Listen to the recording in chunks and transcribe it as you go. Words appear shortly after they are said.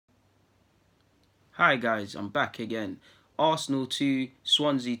Hi guys, I'm back again. Arsenal 2,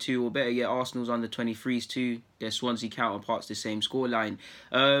 Swansea 2, or better yet, Arsenal's under 23's 2. Their Swansea counterparts the same scoreline.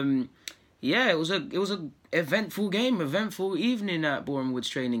 Yeah, it was a eventful game, eventful evening at Bournemouth's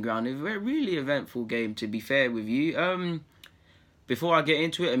training ground. A really eventful game, to be fair with you. Before I get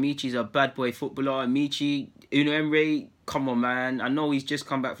into it, Amaechi's a bad boy footballer. Amaechi, Uno Emre, come on, man. I know he's just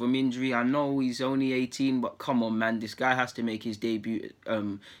come back from injury. I know he's only 18, but come on, man. This guy has to make his debut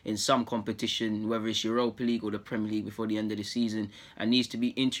in some competition, whether it's Europa League or the Premier League before the end of the season, and needs to be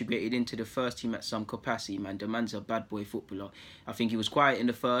integrated into the first team at some capacity, man. The man's a bad boy footballer. I think he was quiet in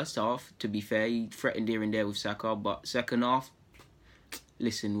the first half, to be fair. He threatened here and there with Saka, but second half,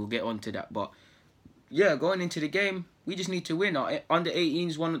 listen, we'll get on to that. But yeah, going into the game, we just need to win. Our under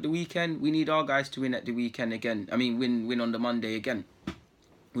 18s won at the weekend. We need our guys to win at the weekend again. I mean, win on the Monday again.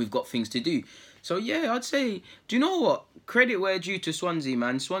 We've got things to do. So yeah, I'd say, do you know what? Credit where due to Swansea,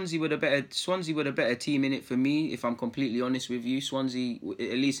 man. Swansea were the better team in it for me, if I'm completely honest with you. Swansea,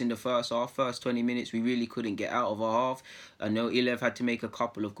 at least in the first half, first 20 minutes, we really couldn't get out of our half. I know Ilev had to make a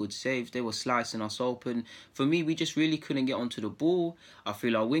couple of good saves. They were slicing us open. For me, we just really couldn't get onto the ball. I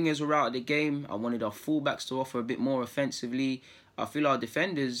feel our wingers were out of the game. I wanted our fullbacks to offer a bit more offensively. I feel our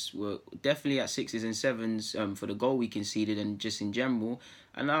defenders were definitely at 6s and 7s for the goal we conceded and just in general.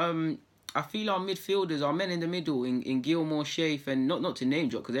 And I feel our midfielders, our men in the middle, in Gilmore, Shafe, and not to name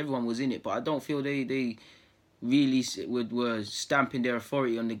drop because everyone was in it, but I don't feel they really were stamping their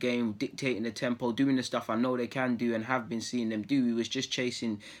authority on the game, dictating the tempo, doing the stuff I know they can do and have been seeing them do. We was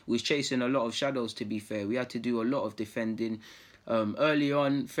chasing a lot of shadows, to be fair. We had to do a lot of defending. Early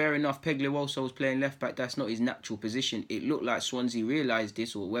on, fair enough, Peglioso was playing left back. That's not his natural position. It looked like Swansea realised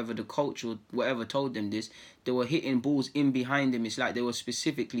this, or whether the coach or whatever told them this. They were hitting balls in behind him. It's like they were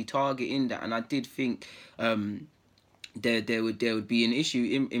specifically targeting that, and I did think there would be an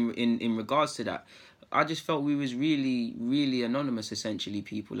issue in regards to that. I just felt we was really, really anonymous, essentially,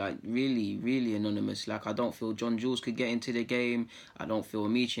 people. Like, really, really anonymous. Like, I don't feel John Jules could get into the game. I don't feel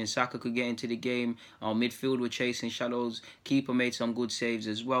Amaechi and Saka could get into the game. Our midfield were chasing shadows. Keeper made some good saves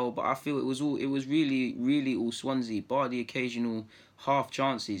as well. But I feel it was really, really all Swansea, bar the occasional half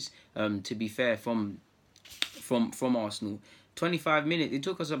chances, to be fair, from Arsenal. 25 minutes. It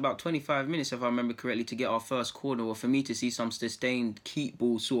took us about 25 minutes, if I remember correctly, to get our first corner, or for me to see some sustained keep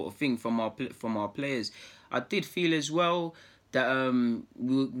ball sort of thing from our players. I did feel as well that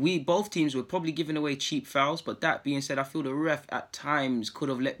we both teams were probably giving away cheap fouls, but that being said, I feel the ref at times could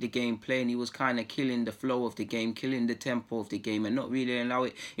have let the game play, and he was kind of killing the flow of the game, killing the tempo of the game, and not really allow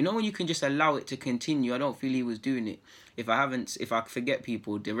it. You know, when you can just allow it to continue, I don't feel he was doing it. If I forget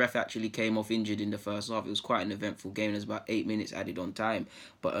people, the ref actually came off injured in the first half. It was quite an eventful game. There's about 8 minutes added on time.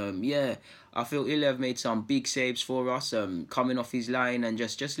 But yeah, I feel Ilev made some big saves for us, coming off his line, and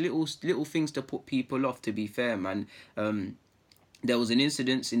just little things to put people off, to be fair, man. There was an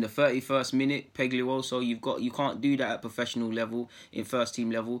incident in the 31st minute. Peglioso, you can't do that at professional level, in first team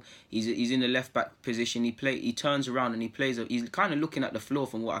level. He's in the left back position. He turns around and he's kind of looking at the floor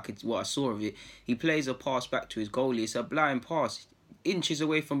from what I saw of it. He plays a pass back to his goalie. It's a blind pass, inches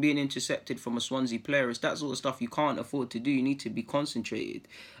away from being intercepted from a Swansea player. It's that sort of stuff you can't afford to do. You need to be concentrated.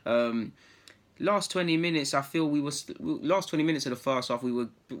 Last 20 minutes, I feel last 20 minutes of the first half, we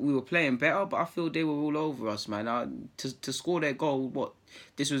were playing better, but I feel they were all over us, man. To score their goal,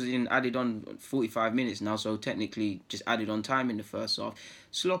 this was added on 45 minutes now, so technically just added on time in the first half.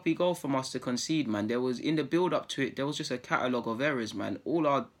 Sloppy goal from us to concede, man. There was, in the build up to it, there was just a catalogue of errors, man. All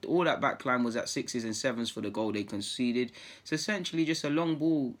that back line was at 6s and 7s for the goal they conceded. It's essentially just a long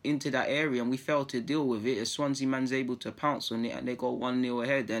ball into that area, and we failed to deal with it. As Swansea man's able to pounce on it, and they got 1-0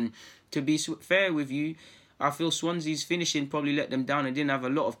 ahead. And to be fair with you, I feel Swansea's finishing probably let them down and didn't have a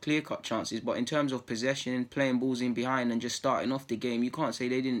lot of clear-cut chances. But in terms of possession, playing balls in behind and just starting off the game, you can't say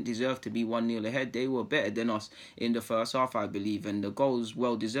they didn't deserve to be 1-0 ahead. They were better than us in the first half, I believe. And the goals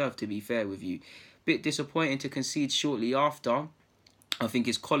well-deserved, to be fair with you. Bit disappointing to concede shortly after. I think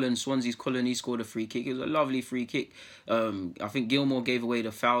it's Swansea's Colin, he scored a free kick. It was a lovely free kick. I think Gilmore gave away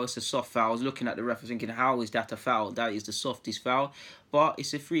the foul. It's a soft foul. I was looking at the ref thinking, how is that a foul? That is the softest foul. But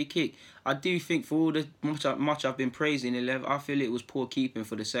it's a free kick. I do think for all the much I've been praising Ilev, I feel it was poor keeping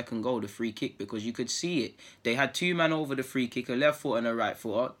for the second goal, the free kick, because you could see it. They had two men over the free kick, a left foot and a right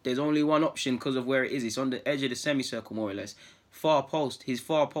footer. There's only one option because of where it is. It's on the edge of the semicircle, more or less. Far post.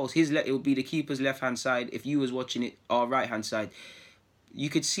 It would be the keeper's left-hand side. If you was watching it, our right-hand side. You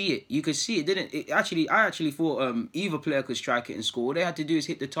could see it. You could see it, didn't it? Actually, I actually thought either player could strike it and score. All they had to do is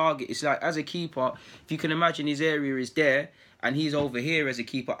hit the target. It's like, as a keeper, if you can imagine his area is there and he's over here as a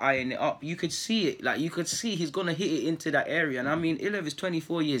keeper eyeing it up, you could see it. Like, you could see he's going to hit it into that area. And I mean, Ilev is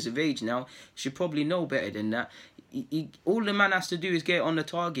 24 years of age now. Should probably know better than that. All the man has to do is get on the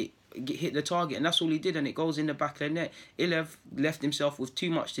target. Hit the target, and that's all he did, and it goes in the back of the net. Ilev left himself with too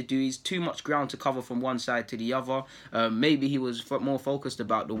much to do. He's too much ground to cover from one side to the other. Maybe he was more focused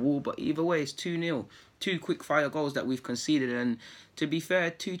about the wall, but either way, it's 2-0. 2 quick fire goals that we've conceded, and to be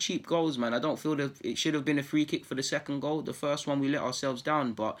fair, 2 cheap goals, man. I don't feel that it should have been a free kick for the second goal. The first one, we let ourselves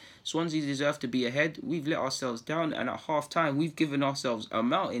down, but Swansea deserve to be ahead. We've let ourselves down, and at half time, we've given ourselves a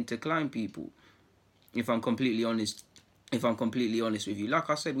mountain to climb, people. If I'm completely honest with you. Like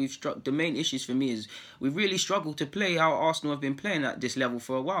I said, the main issues for me is we've really struggled to play how Arsenal have been playing at this level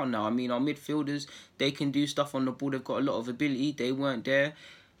for a while now. I mean, our midfielders, they can do stuff on the ball. They've got a lot of ability. They weren't there.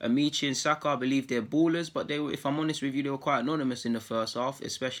 Amaechi and Saka, I believe they're ballers, but if I'm honest with you, they were quite anonymous in the first half,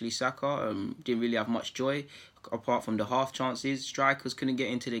 especially Saka. Didn't really have much joy apart from the half chances. Strikers couldn't get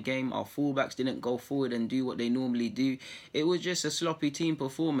into the game. Our fullbacks didn't go forward and do what they normally do. It was just a sloppy team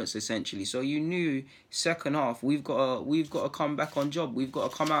performance, essentially. So you knew second half we've got to come back on job. We've got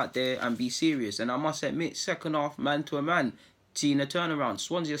to come out there and be serious. And I must admit, second half, man to a man, seeing a turnaround.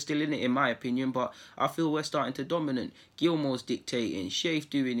 Swansea are still in it, in my opinion, but I feel we're starting to dominate. Gilmore's dictating, Shafe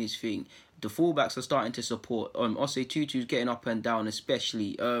doing his thing. The fullbacks are starting to support. Osei Tutu's getting up and down,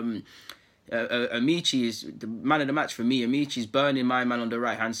 especially. Amaechi is the man of the match for me. Amaechi's burning my man on the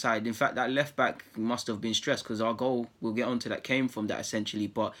right-hand side. In fact, that left-back must have been stressed because our goal, we'll get onto that, came from that, essentially.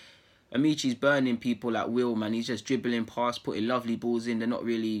 But Amaechi's burning people at will, man. He's just dribbling past, putting lovely balls in. They're not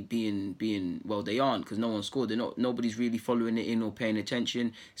really being well, they aren't, because no one scored. Nobody's really following it in or paying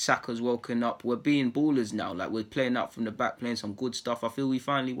attention. Saka's woken up. We're being ballers now. Like, we're playing out from the back, playing some good stuff. I feel we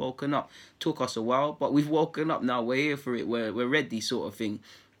finally woken up. Took us a while, but we've woken up now. We're here for it. We're ready, sort of thing.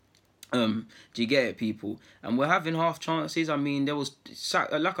 Do you get it, people? And we're having half chances. I mean, there was,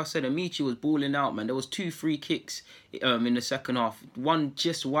 like I said, Amaechi was balling out, man. There was 2 free kicks in the second half. One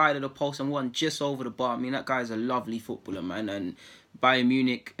just wide of the post and one just over the bar. I mean, that guy's a lovely footballer, man. And Bayern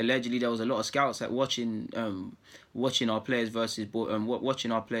Munich, allegedly, there was a lot of scouts at watching our players versus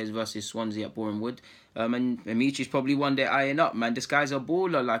Swansea at Boreham Wood. And Amaechi's probably one day eyeing up, man. This guy's a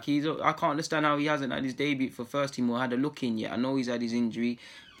baller. Like, I can't understand how he hasn't had his debut for first team or had a look in yet. I know he's had his injury,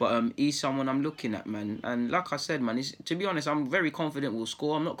 but he's someone I'm looking at, man. And like I said, man, to be honest, I'm very confident we'll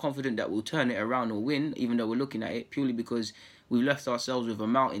score. I'm not confident that we'll turn it around or win, even though we're looking at it, purely because we've left ourselves with a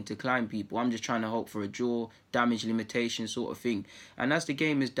mountain to climb, people. I'm just trying to hope for a draw, damage limitation sort of thing. And as the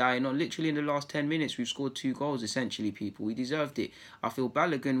game is dying on, literally in the last 10 minutes, we've scored 2 goals, essentially, people. We deserved it. I feel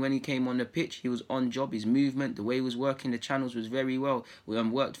Balogun, when he came on the pitch, he was on job. His movement, the way he was working the channels was very well.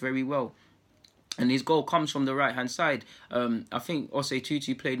 Worked very well. And his goal comes from the right-hand side. I think Osei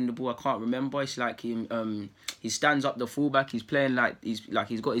Tutu played in the ball. I can't remember. It's like he stands up the fullback. He's playing like he's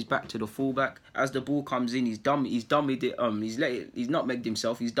got his back to the fullback. As the ball comes in, he's dummied it. He's not megged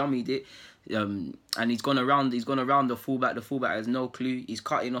himself. He's dummied it. And he's gone around the fullback. The fullback has no clue. He's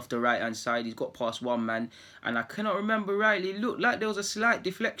cutting off the right-hand side. He's got past one man. And I cannot remember rightly. It looked like there was a slight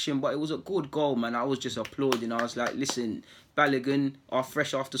deflection, but it was a good goal, man. I was just applauding. I was like, listen, Balogun,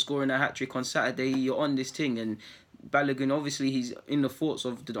 fresh after scoring a hat-trick on Saturday, you're on this thing. And Balogun, obviously, he's in the thoughts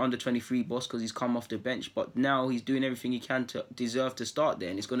of the under-23 boss because he's come off the bench. But now he's doing everything he can to deserve to start there.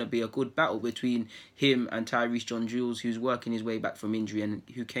 And it's going to be a good battle between him and Tyrese John-Jules, who's working his way back from injury and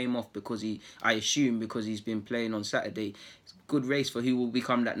who came off because I assume because he's been playing on Saturday. It's a good race for who will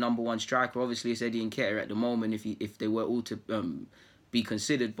become that number 1 striker. Obviously, it's Eddie Nketiah at the moment if they were all to be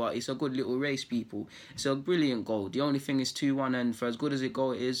considered, but it's a good little race, people. It's a brilliant goal. The only thing is 2-1, and for as good as a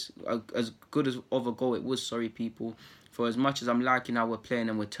goal it is, as good as of a goal it was, sorry, people, for as much as I'm liking how we're playing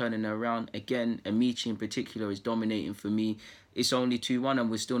and we're turning it around, again, Amaechi in particular is dominating for me. It's only 2-1 and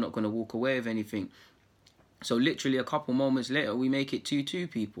we're still not going to walk away with anything. So literally a couple moments later, we make it 2-2,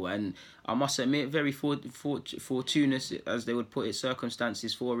 people. And I must admit, very fortuitous, as they would put it,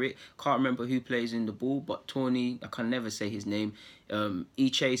 circumstances for it. Can't remember who plays in the ball, but Tony, I can never say his name. He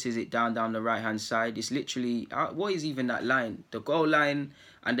chases it down the right-hand side. It's literally, what is even that line? The goal line,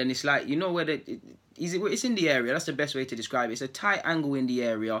 and then it's like, you know where it's in the area. That's the best way to describe it. It's a tight angle in the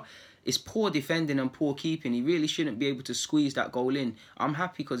area. It's poor defending and poor keeping. He really shouldn't be able to squeeze that goal in. I'm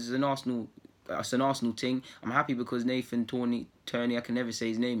happy because it's an Arsenal it's an Arsenal thing. I'm happy because Nathan Turney, I can never say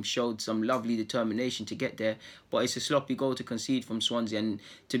his name, showed some lovely determination to get there. But it's a sloppy goal to concede from Swansea. And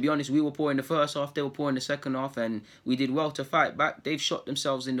to be honest, we were poor in the first half, they were poor in the second half, and we did well to fight back. They've shot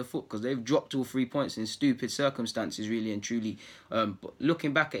themselves in the foot because they've dropped all 3 points in stupid circumstances, really and truly. But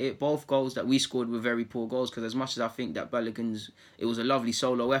looking back at it, both goals that we scored were very poor goals, because as much as I think that it was a lovely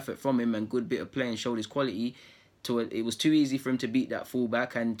solo effort from him and good bit of play and showed his quality, it was too easy for him to beat that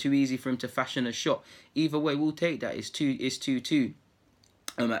fullback and too easy for him to fashion a shot. Either way, we'll take that. It's 2-2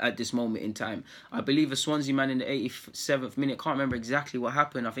 at this moment in time. I believe a Swansea man in the 87th minute, can't remember exactly what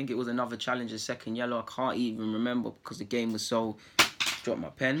happened. I think it was another challenge, a second yellow. I can't even remember because the game was so... Dropped my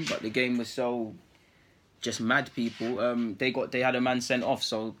pen, but the game was so... just mad, people. They had a man sent off,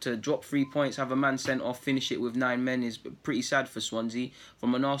 so to drop 3 points, have a man sent off, finish it with 9 men is pretty sad for Swansea.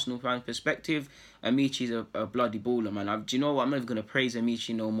 From an Arsenal fan perspective, Amaechi's a bloody baller, man. Do you know what? I'm not even gonna praise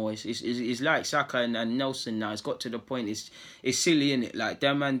Amaechi no more. It's like Saka and Nelson now. It's got to the point. It's silly, innit? Like,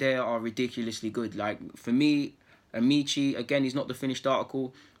 them man there are ridiculously good. Like, for me, Amaechi, again, he's not the finished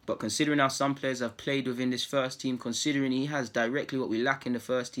article. But considering how some players have played within this first team, considering he has directly what we lack in the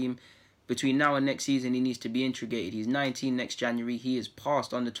first team, between now and next season, he needs to be integrated. He's 19 next January. He is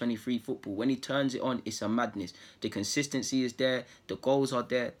past under 23 football. When he turns it on, it's a madness. The consistency is there. The goals are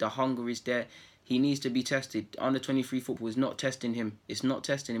there. The hunger is there. He needs to be tested. Under 23 football is not testing him. It's not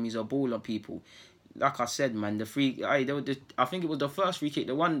testing him. He's a baller, people. Like I said, man, I think it was the first free kick.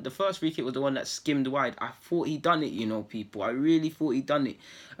 The first free kick was the one that skimmed wide. I thought he done it, you know, people. I really thought he done it.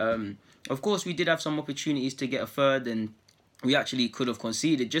 Of course, we did have some opportunities to get a third, and we actually could have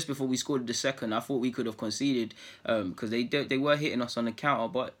conceded just before we scored the second. I thought we could have conceded because they were hitting us on the counter.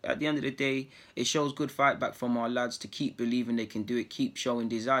 But at the end of the day, it shows good fight back from our lads to keep believing they can do it, keep showing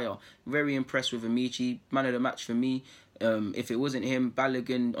desire. Very impressed with Amaechi, man of the match for me. If it wasn't him,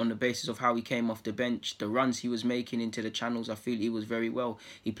 Balogun, on the basis of how he came off the bench, the runs he was making into the channels, I feel he was very well.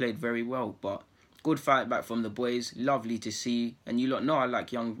 He played very well, but good fight back from the boys. Lovely to see. And you lot know I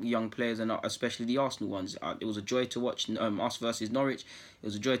like young players, and especially the Arsenal ones. It was a joy to watch us versus Norwich. It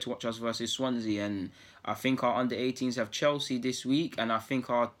was a joy to watch us versus Swansea. And I think our under-18s have Chelsea this week, and I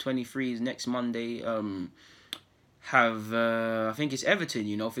think our 23s next Monday have I think it's Everton.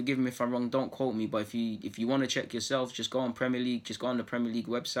 You know, forgive me if I'm wrong, don't quote me, but if you want to check yourself, just go on Premier League, just go on the Premier League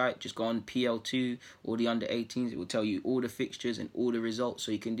website, just go on PL2 or the under-18s. It will tell you all the fixtures and all the results,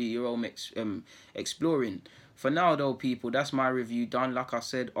 so you can do your own exploring. For now though, people, that's my review done. Like I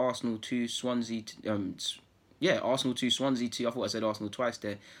said, Arsenal 2, Swansea Arsenal 2, Swansea 2. I thought I said Arsenal twice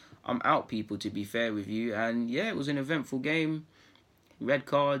there. I'm out, people, to be fair with you. And yeah, it was an eventful game. Red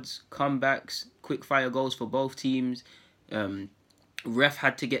cards, comebacks, quick fire goals for both teams. Ref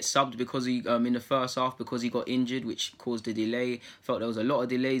had to get subbed because he in the first half because he got injured, which caused a delay. Felt there was a lot of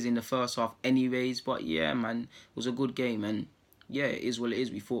delays in the first half anyways. But yeah, man, it was a good game, and yeah, it is what it is.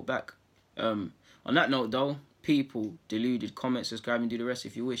 We fought back. On that note though, people, deluded, comment, subscribe and do the rest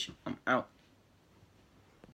if you wish. I'm out.